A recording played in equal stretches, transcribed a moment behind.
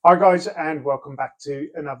Hi guys, and welcome back to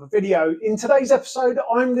another video. In today's episode,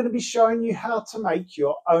 I'm going to be showing you how to make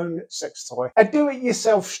your own sex toy. A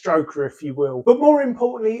do-it-yourself stroker, if you will. But more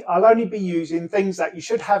importantly, I'll only be using things that you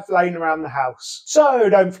should have laying around the house. So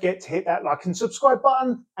don't forget to hit that like and subscribe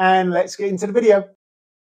button, and let's get into the video.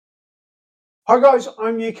 Hi guys,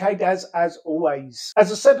 I'm UK Daz as always.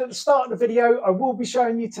 As I said at the start of the video, I will be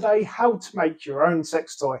showing you today how to make your own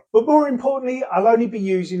sex toy. But more importantly, I'll only be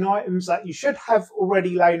using items that you should have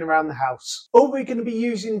already laying around the house. All we're going to be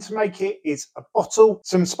using to make it is a bottle,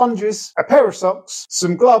 some sponges, a pair of socks,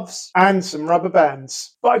 some gloves and some rubber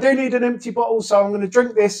bands. But I do need an empty bottle, so I'm going to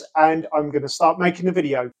drink this and I'm going to start making the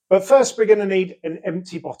video. But first we're going to need an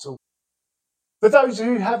empty bottle. For those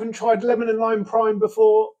who haven't tried lemon and lime prime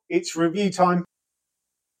before, it's review time.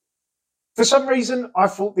 For some reason, I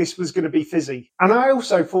thought this was going to be fizzy, and I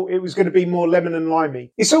also thought it was going to be more lemon and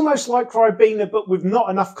limey. It's almost like Ribena, but with not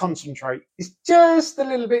enough concentrate. It's just a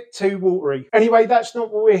little bit too watery. Anyway, that's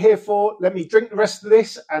not what we're here for. Let me drink the rest of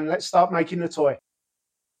this, and let's start making the toy.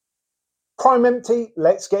 Prime empty,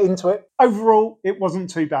 let's get into it. Overall, it wasn't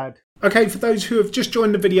too bad. Okay, for those who have just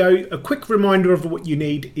joined the video, a quick reminder of what you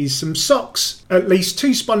need is some socks, at least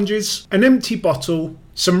 2 sponges, an empty bottle,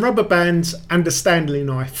 some rubber bands and a Stanley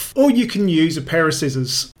knife. Or you can use a pair of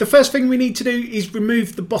scissors. The first thing we need to do is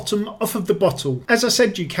remove the bottom off of the bottle. As I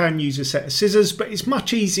said, you can use a set of scissors, but it's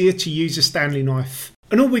much easier to use a Stanley knife.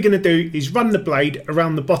 And all we're going to do is run the blade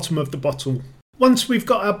around the bottom of the bottle. Once we've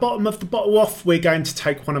got our bottom of the bottle off, we're going to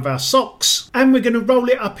take one of our socks and we're going to roll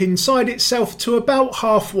it up inside itself to about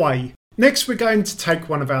halfway. Next, we're going to take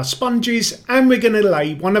one of our sponges and we're going to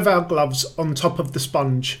lay one of our gloves on top of the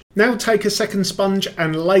sponge. Now take a second sponge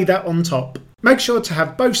and lay that on top. Make sure to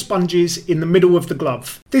have both sponges in the middle of the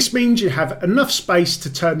glove. This means you have enough space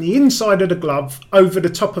to turn the inside of the glove over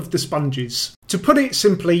the top of the sponges. To put it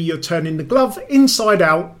simply, you're turning the glove inside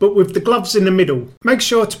out, but with the gloves in the middle. Make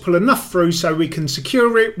sure to pull enough through so we can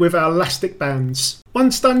secure it with our elastic bands.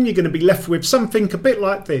 Once done, you're going to be left with something a bit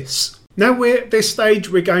like this. Now we're at this stage,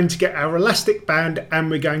 we're going to get our elastic band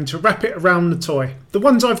and we're going to wrap it around the toy. The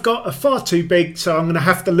ones I've got are far too big, so I'm going to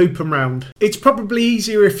have to loop them round. It's probably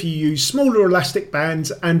easier if you use smaller elastic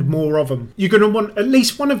bands and more of them. You're going to want at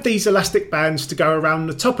least one of these elastic bands to go around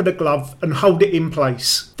the top of the glove and hold it in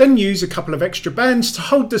place. Then use a couple of extra bands to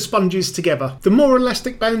hold the sponges together. The more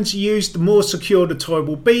elastic bands you use, the more secure the toy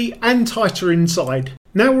will be and tighter inside.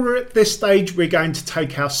 Now we're at this stage, we're going to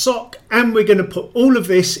take our sock and we're going to put all of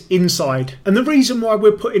this inside. And the reason why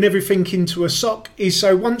we're putting everything into a sock is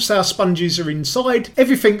so once our sponges are inside,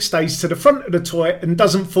 everything stays to the front of the toy and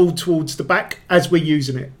doesn't fall towards the back as we're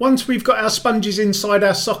using it. Once we've got our sponges inside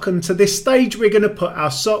our sock, and to this stage we're going to put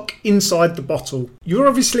our sock inside the bottle. You're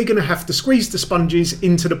obviously going to have to squeeze the sponges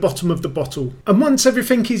into the bottom of the bottle. And once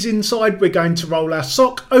everything is inside, we're going to roll our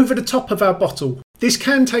sock over the top of our bottle. This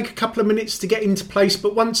can take a couple of minutes to get into place,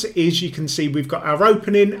 but once it is, you can see we've got our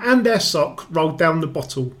opening and our sock rolled down the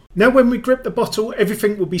bottle. Now when we grip the bottle,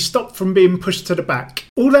 everything will be stopped from being pushed to the back.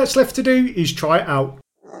 All that's left to do is try it out.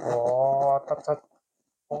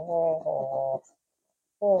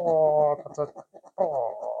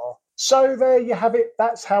 So there you have it.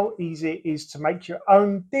 That's how easy it is to make your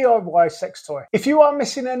own DIY sex toy. If you are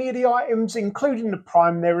missing any of the items, including the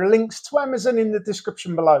prime, there are links to Amazon in the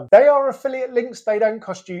description below. They are affiliate links. They don't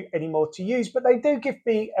cost you any more to use, but they do give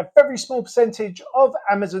me a very small percentage of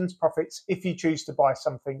Amazon's profits if you choose to buy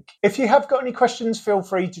something. If you have got any questions, feel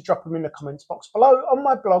free to drop them in the comments box below on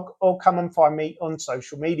my blog or come and find me on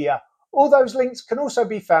social media. All those links can also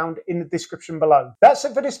be found in the description below. That's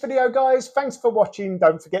it for this video, guys. Thanks for watching.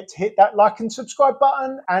 Don't forget to hit that like and subscribe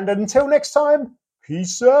button. And until next time,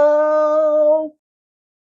 peace out.